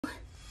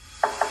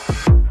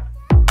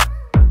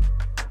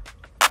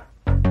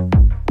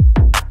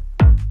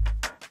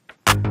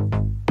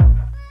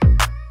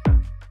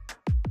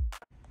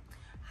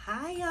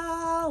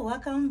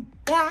welcome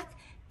back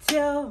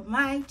to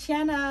my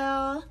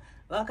channel.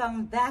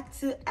 Welcome back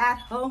to At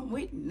Home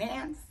with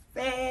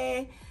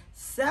Nancy.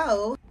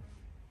 So,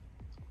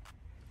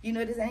 you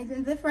notice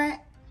anything different?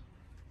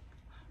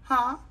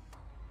 Huh?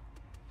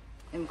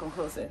 Let me come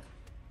closer.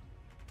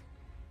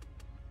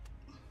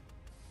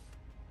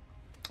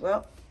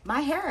 Well,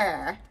 my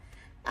hair.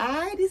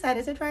 I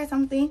decided to try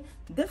something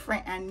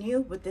different and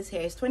new with this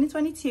hair. It's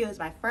 2022. It's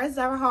my first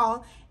Zara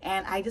haul,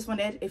 and I just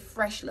wanted a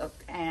fresh look,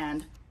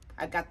 and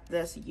I got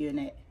this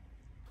unit,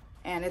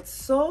 and it's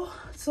so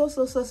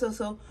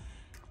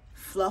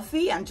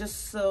fluffy and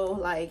just so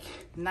like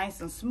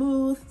nice and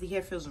smooth. The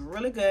hair feels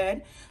really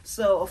good.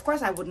 So of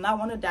course I would not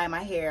want to dye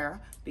my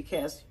hair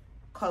because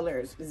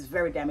colors is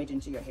very damaging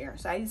to your hair.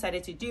 So I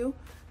decided to do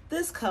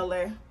this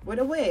color with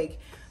a wig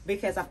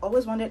because I've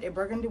always wanted a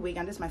burgundy wig,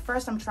 and this is my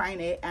first time trying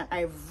it, and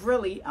I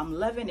really am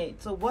loving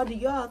it. So what do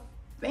y'all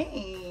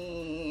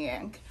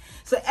think?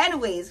 So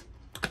anyways,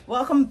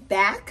 welcome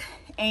back,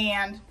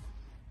 and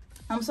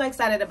I'm so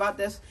excited about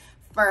this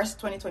first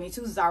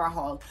 2022 Zara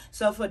haul.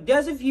 So for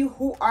those of you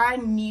who are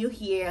new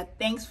here,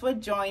 thanks for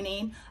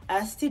joining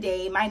us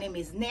today. My name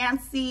is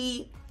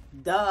Nancy,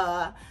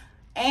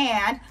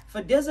 and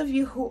for those of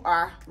you who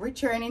are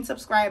returning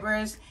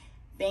subscribers,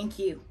 thank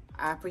you.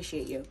 I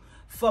appreciate you.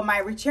 For my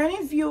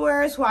returning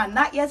viewers who are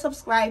not yet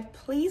subscribed,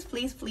 please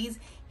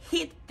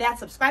hit that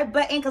subscribe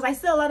button, because I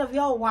see a lot of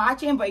y'all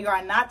watching but you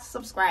are not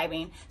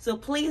subscribing. So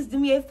please do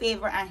me a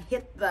favor and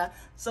hit the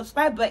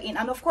subscribe button,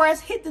 and of course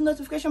hit the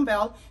notification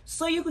bell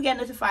so you can get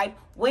notified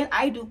when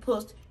I do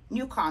post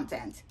new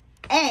content,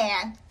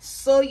 and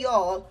so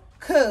y'all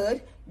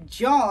could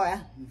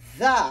join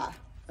the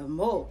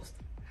most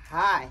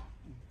high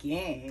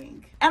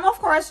gang. And of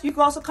course you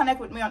can also connect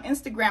with me on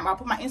Instagram. I'll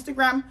put my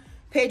Instagram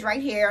page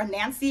right here,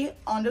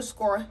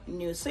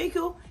 Nancy_news, so you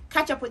can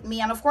catch up with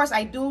me. And of course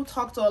I do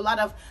talk to a lot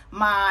of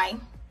my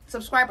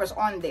subscribers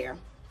on there.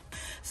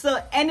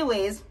 So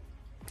anyways,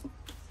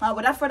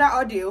 without further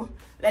ado,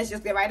 let's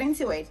just get right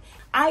into it.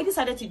 I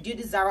decided to do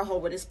this Zara haul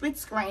with a split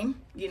screen,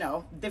 you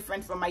know,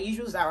 different from my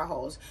usual Zara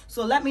hauls.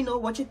 So let me know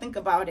what you think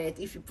about it.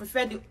 If you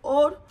prefer the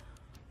old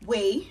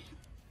way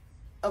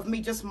of me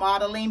just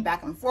modeling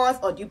back and forth,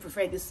 or do you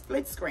prefer this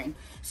split screen?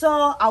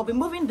 So I'll be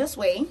moving this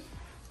way,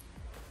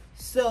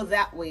 so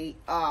that way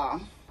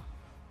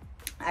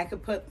I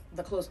could put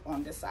the clothes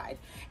on this side.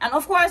 And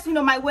of course, you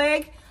know, my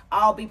wig,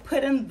 I'll be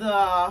putting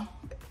the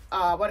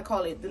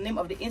the name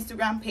of the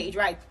Instagram page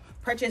right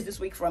purchased this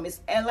week from.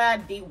 It's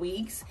Ella D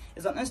Wigs.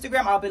 It's on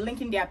Instagram. I'll be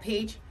linking their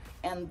page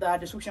in the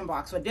description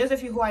box. For those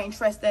of you who are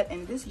interested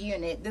in this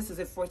unit, this is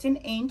a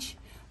 14-inch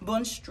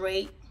bone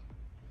straight.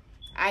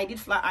 I did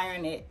flat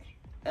iron it.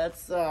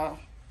 It's a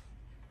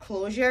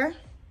closure,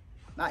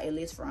 not a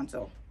lace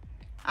frontal.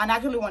 And I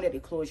actually wanted a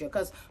closure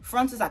because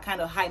frontals are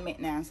kind of high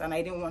maintenance and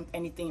I didn't want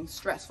anything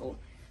stressful.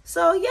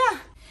 So yeah,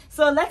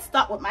 so let's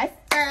start with my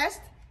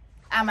first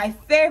and my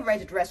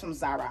favorite dress from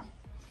Zara.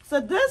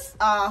 So this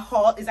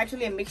haul is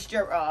actually a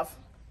mixture of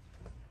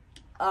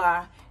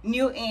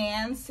new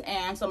ends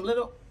and some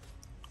little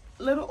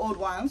old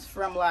ones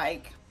from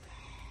like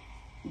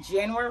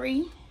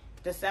January,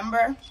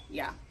 December.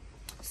 Yeah,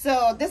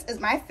 so this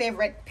is my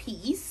favorite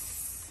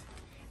piece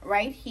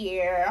right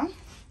here.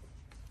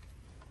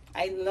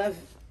 I love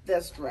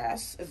this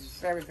dress. It's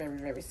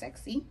very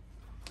sexy.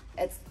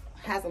 It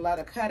has a lot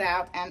of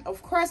cutout, and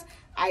of course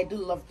I do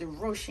love the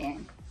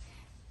ruching,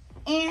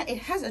 and it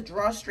has a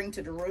drawstring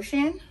to the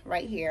ruching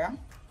right here,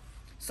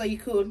 so you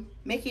could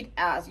make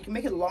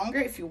it longer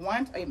if you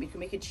want, or you can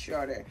make it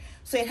shorter.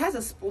 So it has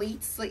a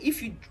split, so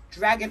if you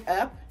drag it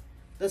up,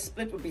 the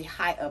split will be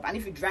high up, and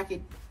if you drag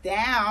it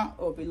down,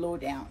 it will be low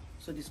down,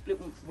 so the split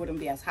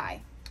wouldn't be as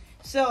high.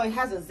 So it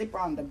has a zipper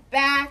on the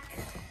back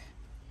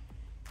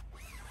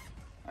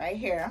right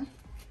here.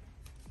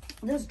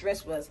 This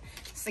dress was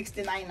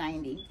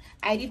 $69.90.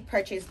 I did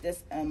purchase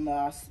this in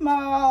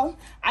small.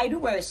 I do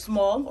wear a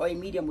small or a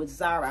medium with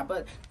Zara,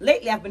 but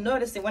lately I've been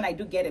noticing when I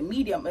do get a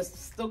medium, it's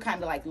still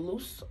kind of like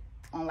loose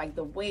on like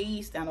the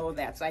waist and all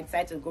that. So I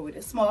decided to go with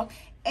a small,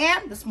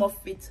 and the small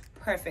fits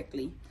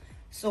perfectly.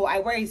 So I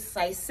wear a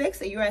size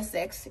 6, a US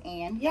 6,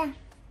 and yeah.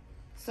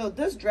 So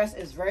this dress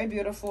is very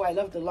beautiful. I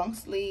love the long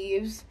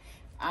sleeves,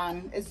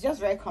 and it's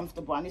just very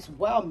comfortable, and it's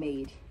well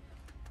made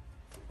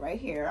right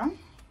here.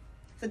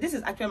 So this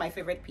is actually my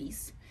favorite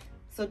piece.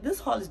 So this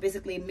haul is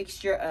basically a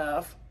mixture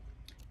of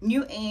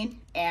new in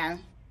and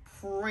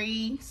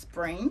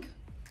pre-spring.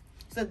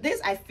 So this,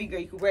 I figure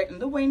you could wear it in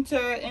the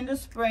winter, in the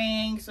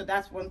spring. So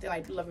that's one thing I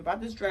do love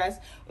about this dress.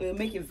 It will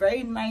make a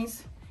very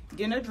nice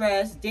dinner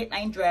dress, date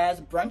night dress,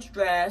 brunch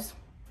dress,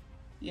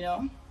 you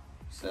know.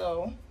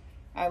 So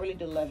I really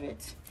do love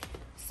it.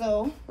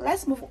 So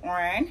let's move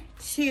on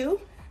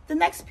to the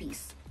next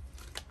piece.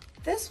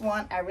 This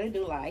one I really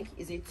do like.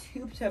 Is a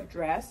tube top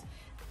dress.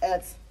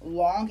 It's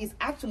long. It's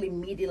actually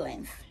midi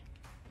length,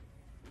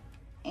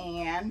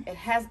 and it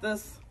has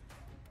this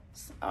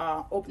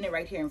opening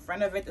right here in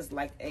front of it. It's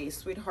like a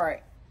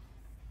sweetheart,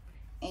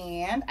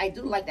 and I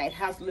do like that it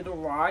has little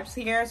rods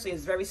here, so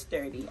it's very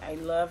sturdy. I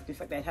love the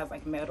fact that it has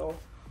like metal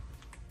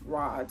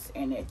rods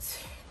in it,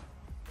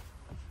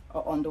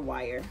 or on the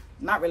wire.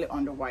 Not really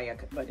on the wire,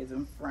 but it's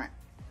in front.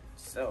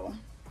 So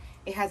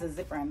it has a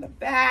zipper in the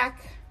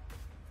back.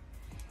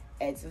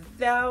 It's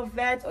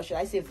velvet, or should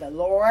I say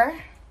velour,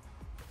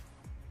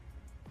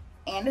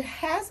 and it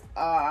has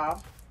a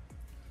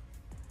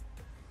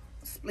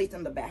split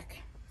in the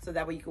back, so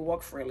that way you can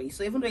walk freely.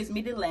 So even though it's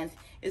middle length,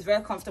 it's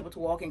very comfortable to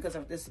walk in because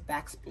of this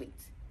back split.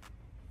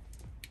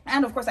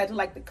 And of course, I do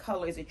like the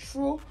color. It's a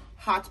true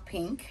hot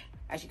pink,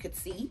 as you could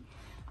see.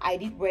 I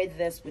did wear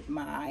this with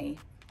my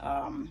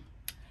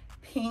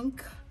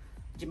pink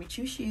Jimmy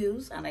Choo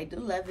shoes, and I do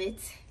love it.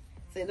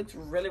 So it looks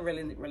really,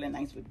 really, really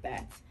nice with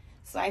that.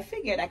 So I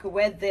figured I could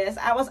wear this.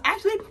 I was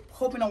actually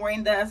hoping on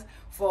wearing this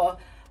for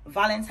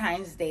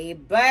Valentine's Day,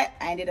 but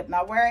I ended up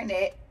not wearing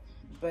it.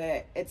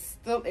 But it's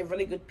still a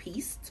really good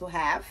piece to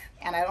have,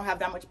 and I don't have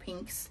that much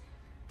pinks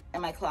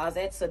in my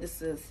closet, so this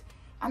is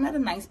another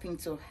nice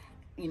pink to,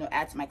 you know,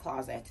 add to my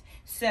closet.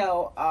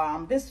 So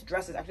this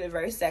dress is actually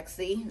very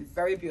sexy,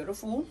 very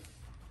beautiful,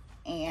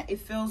 and it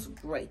feels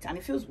great, and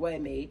it feels well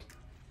made.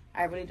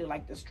 I really do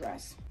like this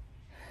dress.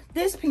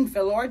 This pink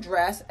velour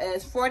dress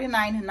is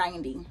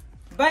 $49.90,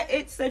 but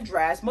it's a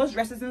dress. Most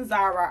dresses in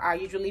Zara are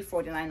usually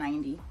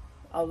 $49.90.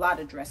 A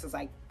lot of dresses,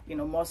 like, you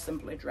know, more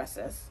simpler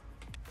dresses.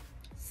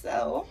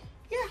 So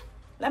yeah,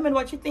 let me know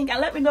what you think, and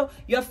let me know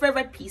your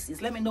favorite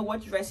pieces. Let me know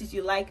what dresses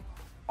you like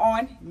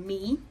on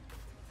me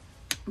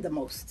the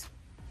most.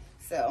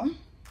 So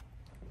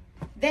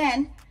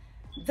then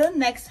the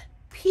next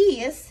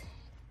piece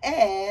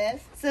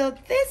is, so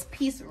this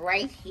piece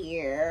right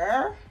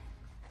here,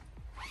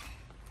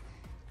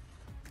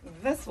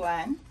 this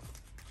one,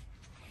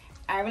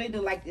 I really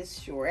do like this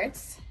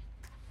shorts.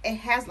 It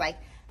has like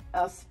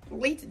a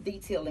split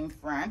detail in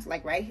front,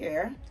 like right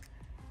here.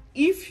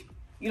 If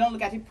you don't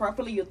look at it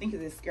properly, you'll think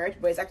it's a skirt,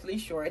 but it's actually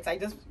shorts. I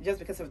just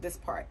because of this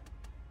part.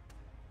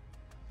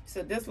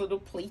 So this little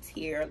pleat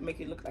here make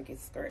it look like a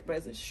skirt, but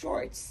it's a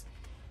shorts.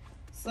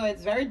 So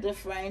it's very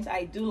different.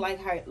 I do like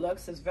how it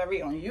looks. It's very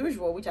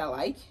unusual, which I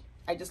like.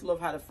 I just love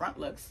how the front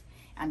looks,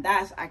 and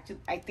that's actually,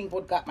 I think,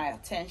 what got my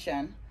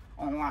attention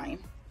online.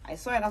 I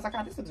saw it, I was like,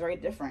 oh, this is very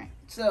different.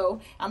 So,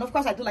 and of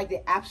course, I do like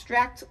the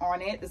abstract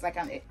on it. It's like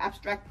an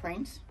abstract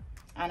print,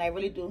 and I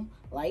really do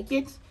like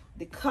it.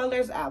 The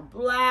colors are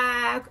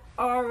black,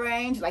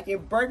 orange, like a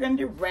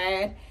burgundy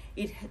red.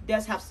 It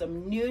does have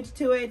some nude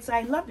to it. So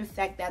I love the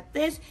fact that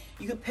this,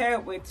 you could pair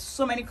it with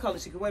so many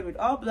colors. You could wear it with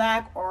all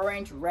black,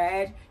 orange,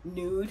 red,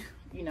 nude,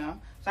 you know.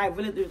 So I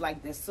really do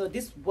like this. So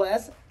this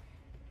was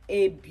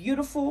a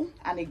beautiful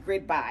and a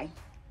great buy.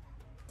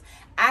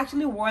 I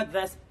actually wore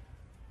this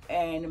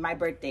in my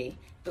birthday.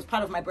 It was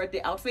part of my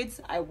birthday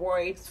outfits. I wore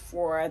it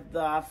for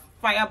the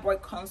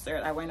Fireboy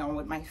concert I went on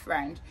with my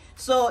friend.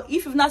 So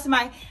if you've not seen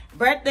my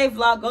birthday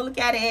vlog, go look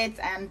at it.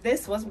 And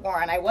this was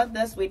worn. I wore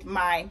this with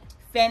my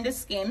Fendi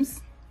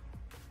Skims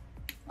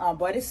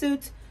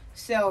bodysuit.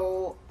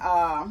 So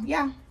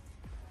yeah,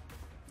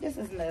 this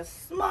is in a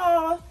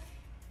small,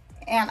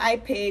 and I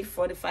paid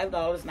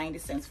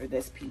 $45.90 for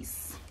this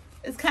piece.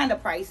 It's kind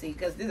of pricey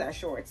because these are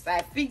shorts.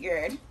 I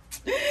figured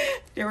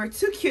they were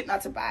too cute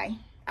not to buy.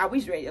 I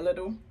wish they were a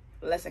little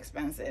less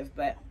expensive,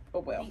 but oh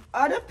well. The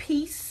other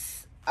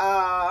piece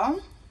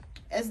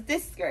is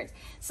this skirt.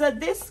 So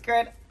this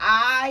skirt,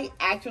 I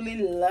actually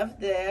love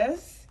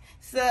this.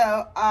 So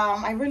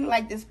I really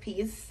like this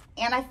piece,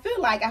 and I feel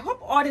like, I hope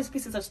all these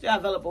pieces are still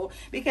available,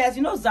 because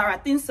you know Zara,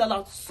 things sell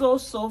out so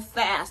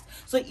fast.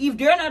 So if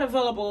they're not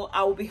available,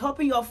 I will be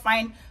helping y'all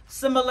find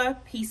similar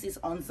pieces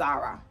on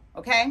Zara.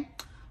 Okay,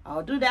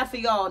 I'll do that for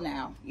y'all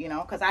now, you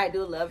know, because I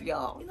do love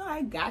y'all. You know,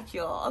 I got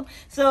y'all.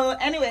 So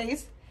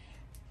anyways,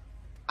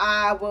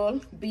 I will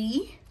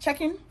be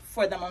checking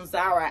for them on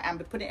Zara and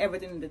be putting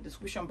everything in the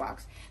description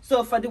box.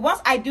 So for the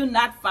ones I do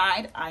not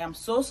find, I am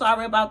so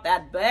sorry about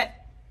that, but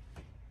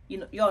you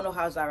know, y'all know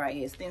how Zara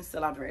is. Things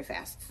sell out very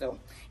fast. So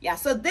yeah,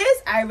 so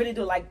this, I really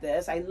do like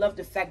this. I love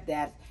the fact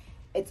that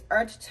it's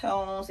earth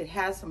tones. It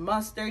has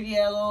mustard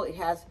yellow. It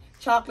has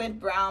chocolate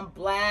brown,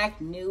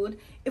 black, nude,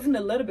 even a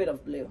little bit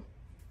of blue.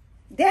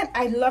 Then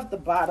I love the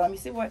bottom. You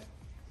see what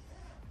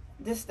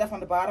this stuff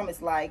on the bottom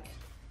is like?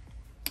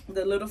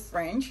 The little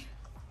fringe.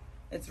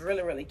 It's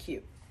really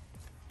cute.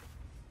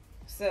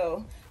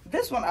 So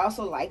this one I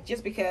also like,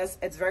 just because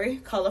it's very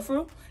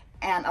colorful,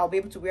 and I'll be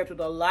able to wear it with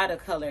a lot of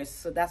colors.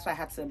 So that's why I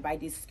had to buy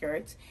these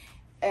skirts.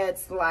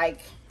 It's like,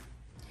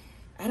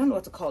 I don't know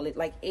what to call it,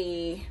 like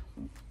a,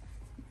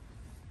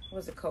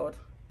 what's it called?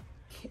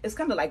 It's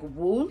kind of like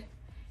wool.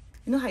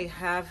 You know how you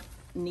have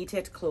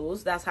knitted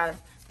clothes? That's how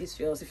this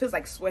feels. It feels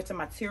like sweater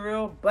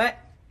material,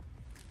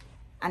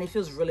 and it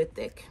feels really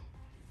thick.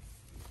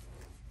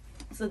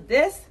 So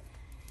this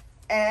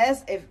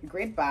is a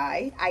great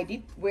buy. I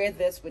did wear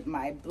this with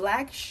my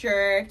black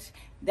shirt.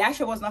 That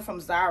shirt was not from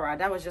Zara.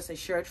 That was just a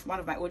shirt, one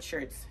of my old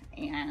shirts,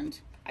 and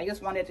I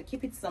just wanted to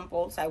keep it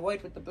simple, so I wore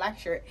it with the black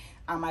shirt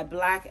and my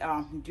black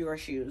Dior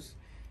shoes.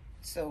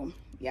 So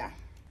yeah,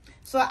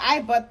 so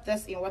I bought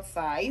this in what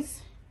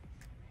size?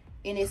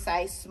 In a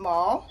size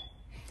small,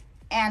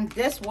 and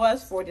this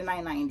was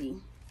 $49.90.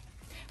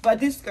 but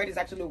this skirt is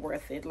actually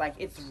worth it. Like,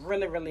 it's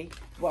really, really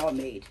well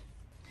made.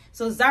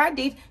 So Zara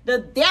did the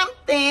damn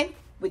thing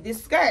with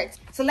this skirt.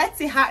 So let's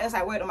see how else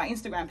I wear it on my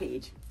Instagram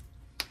page.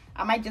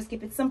 I might just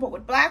keep it simple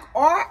with black,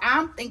 or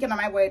I'm thinking I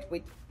might wear it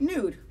with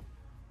nude.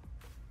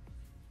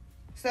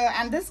 So,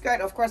 and this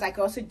skirt, of course, I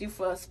can also do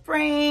for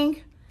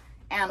spring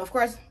and of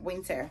course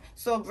winter.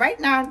 So right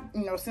now,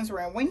 you know, since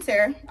we're in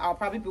winter, I'll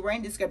probably be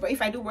wearing this skirt, but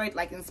if I do wear it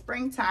like in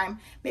springtime,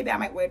 maybe I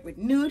might wear it with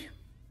nude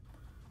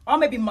or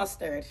maybe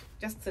mustard,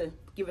 just to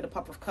give it a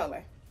pop of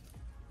color,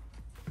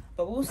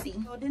 but we'll see.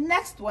 So the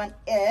next one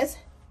is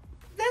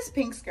this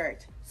pink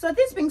skirt. So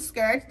this pink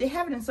skirt, they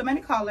have it in so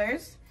many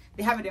colors.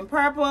 They have it in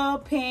purple,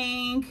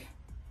 pink,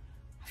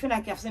 I feel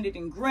like I've seen it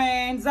in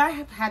green. I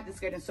have had this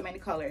skirt in so many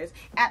colors,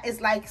 and it's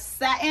like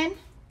satin.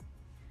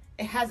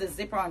 It has a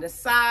zipper on the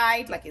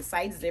side, like a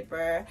side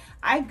zipper.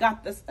 I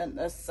got this in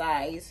a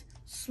size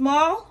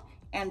small,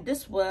 and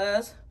this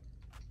was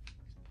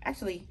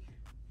actually,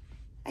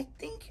 I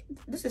think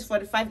this is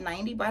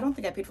 $45.90, but I don't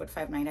think I paid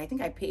 $45.90. I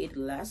think I paid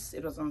less.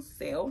 It was on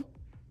sale.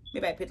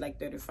 Maybe I paid like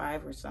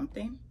 $35 or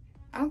something.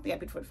 I don't think I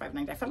paid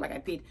 $45.90. I felt like I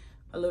paid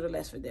a little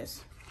less for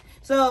this.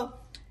 So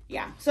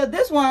yeah, so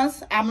this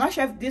one's, I'm not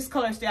sure if this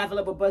color is still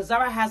available, but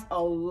Zara has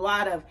a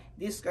lot of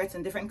these skirts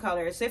in different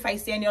colors. So if I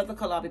see any other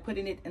color, I'll be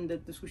putting it in the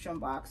description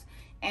box.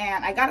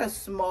 And I got a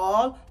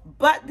small,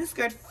 but this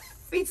skirt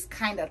fits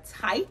kind of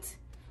tight,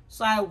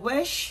 so I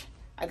wish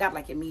I got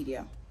like a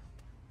medium.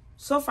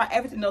 So far,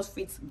 everything else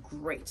fits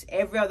great.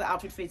 Every other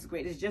outfit fits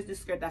great. It's just this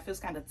skirt that feels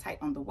kind of tight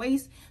on the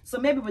waist. So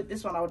maybe with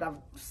this one, I would have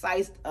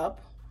sized up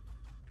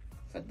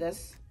for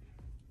this.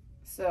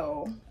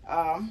 So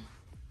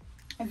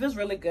it feels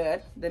really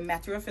good. The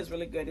material feels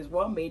really good. It's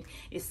well made.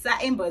 It's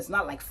satin, but it's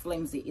not like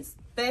flimsy. It's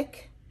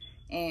thick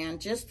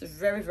and just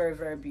very, very,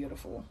 very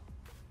beautiful.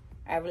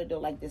 I really do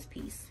like this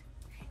piece.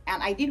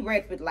 And I did wear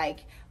it with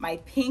like my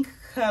pink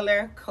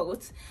color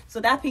coat. So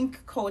that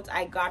pink coat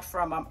I got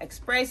from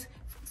Express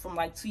from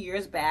like 2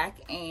 years back,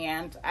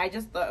 and I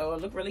just thought it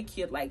would look really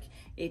cute, like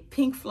a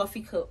pink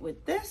fluffy coat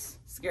with this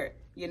skirt,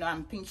 you know,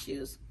 and pink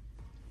shoes.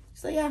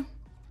 So yeah,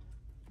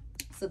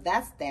 so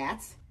that's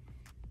that.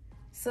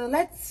 So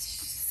let's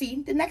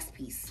see the next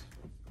piece.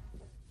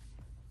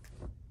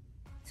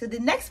 So the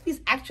next piece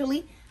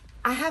actually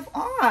I have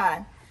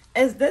on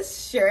is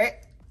this shirt.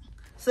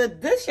 So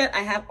this shirt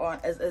I have on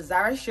is a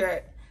Zara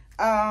shirt.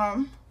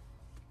 I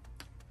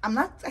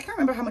can't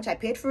remember how much I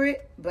paid for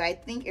it, but I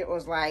think it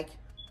was like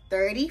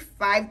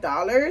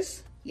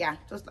 $35. Yeah,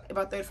 just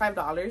about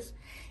 $35.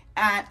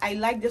 And I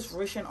like this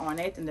ruching on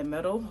it in the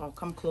middle. I'll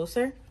come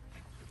closer.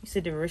 You see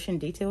the ruching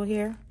detail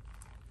here,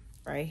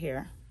 right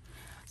here.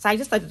 So I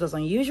just thought it was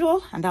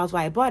unusual, and that was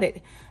why I bought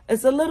it.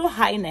 It's a little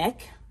high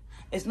neck.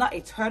 It's not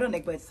a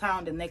turtleneck, but it's high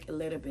on the neck a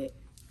little bit.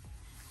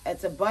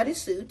 It's a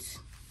bodysuit,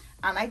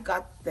 and I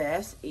got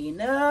this in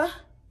a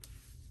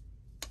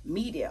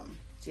medium.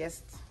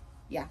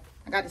 Yeah,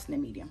 I got this in a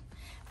medium.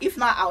 If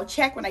not, I'll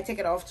check when I take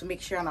it off to make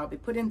sure, and I'll be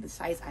putting the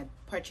size I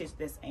purchased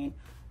this in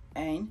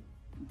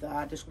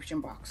the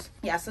description box.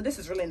 Yeah, so this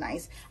is really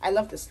nice. I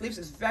love the sleeves.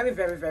 It's very,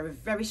 very, very,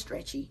 very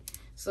stretchy.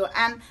 So,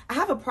 and I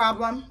have a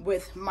problem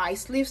with my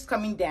sleeves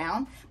coming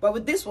down, but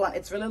with this one,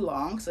 it's really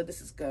long, so this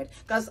is good.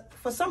 Because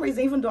for some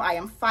reason, even though I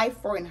am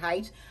 5'4" in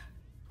height,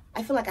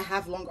 I feel like I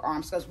have long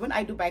arms, because when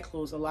I do buy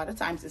clothes, a lot of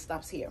times it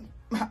stops here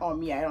on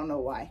me. I don't know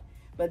why,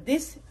 but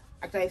this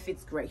actually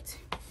fits great.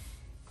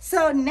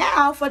 So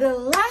now for the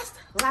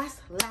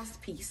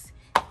last piece,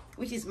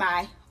 which is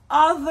my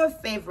other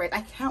favorite.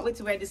 I can't wait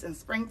to wear this in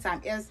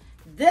springtime.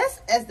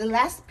 This is the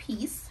last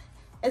piece.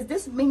 Is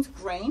this mint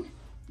green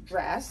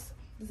dress.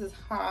 This is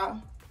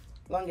how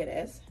long it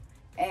is.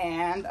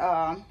 And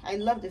I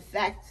love the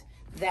fact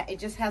that it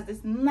just has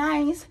this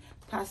nice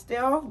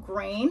pastel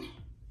green,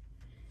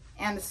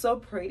 and it's so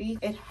pretty.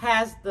 It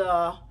has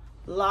the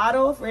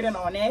Lotto written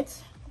on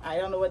it. I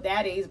don't know what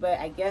that is, but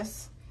I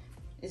guess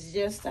it's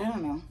just, I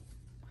don't know.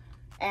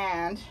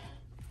 And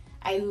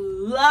I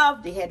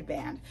love the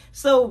headband.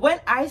 So when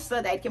I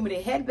saw that it came with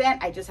a headband,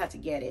 I just had to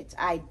get it.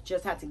 I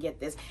just had to get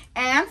this.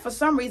 And for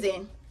some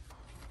reason,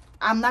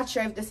 I'm not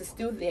sure if this is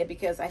still there,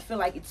 because I feel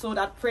like it sold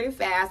out pretty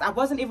fast. I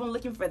wasn't even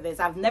looking for this.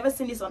 I've never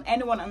seen this on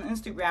anyone on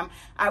Instagram.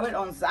 I went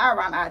on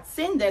Zara and I had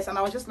seen this, and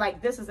I was just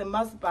like, this is a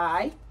must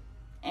buy.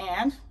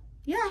 And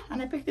yeah,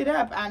 and I picked it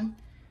up, and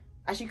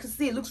as you can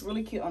see, it looks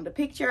really cute on the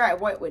picture. I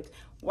wore it with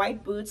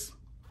white boots,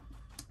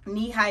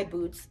 knee-high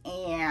boots,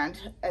 and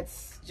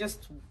it's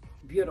just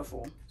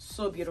beautiful,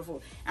 so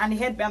beautiful. And the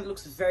headband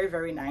looks very,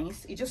 very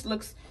nice. It just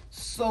looks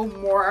so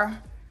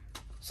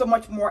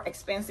much more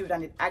expensive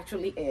than it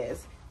actually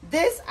is.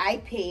 This I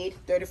paid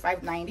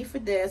 $35.90 for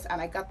this,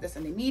 and I got this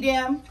in the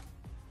medium,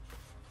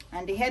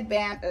 and the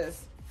headband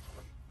is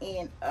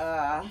in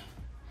a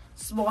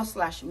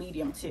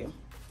small/medium too.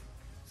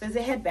 So it's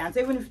a headband, so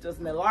even if it was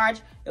in a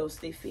large, it will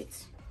still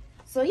fit.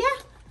 So yeah,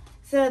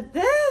 so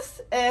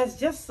this is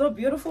just so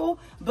beautiful.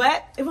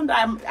 But even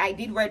though I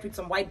did wear it with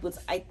some white boots,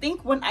 I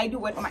think when I do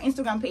wear it on my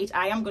Instagram page,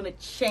 I am gonna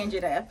change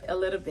it up a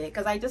little bit,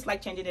 because I just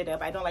like changing it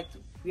up. I don't like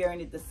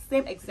wearing it the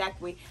same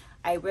exact way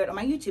I wear it on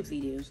my YouTube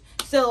videos.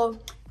 So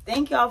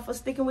Thank y'all for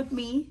sticking with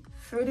me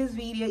through this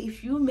video.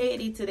 If you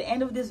made it to the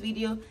end of this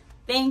video,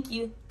 thank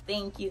you,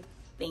 thank you,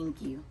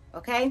 thank you.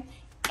 Okay,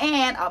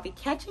 and I'll be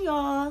catching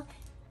y'all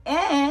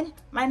in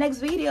my next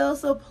video,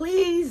 so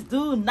please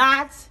do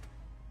not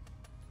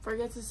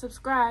forget to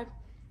subscribe.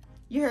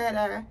 You heard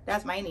her.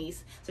 That's my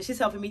niece, so she's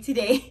helping me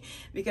today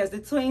because the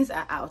twins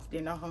are out.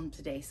 They're not home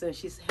today, so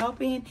she's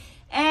helping.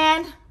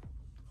 And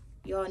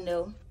y'all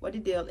know what the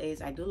deal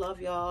is. I do love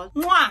y'all.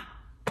 Mwah!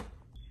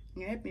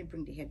 You help me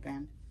bring the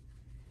headband.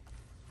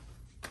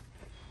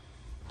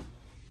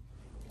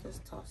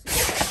 Just toss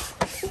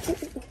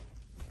it.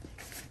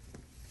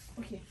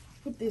 Okay,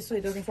 put this so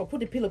it doesn't fall. Put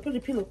the pillow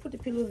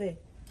there.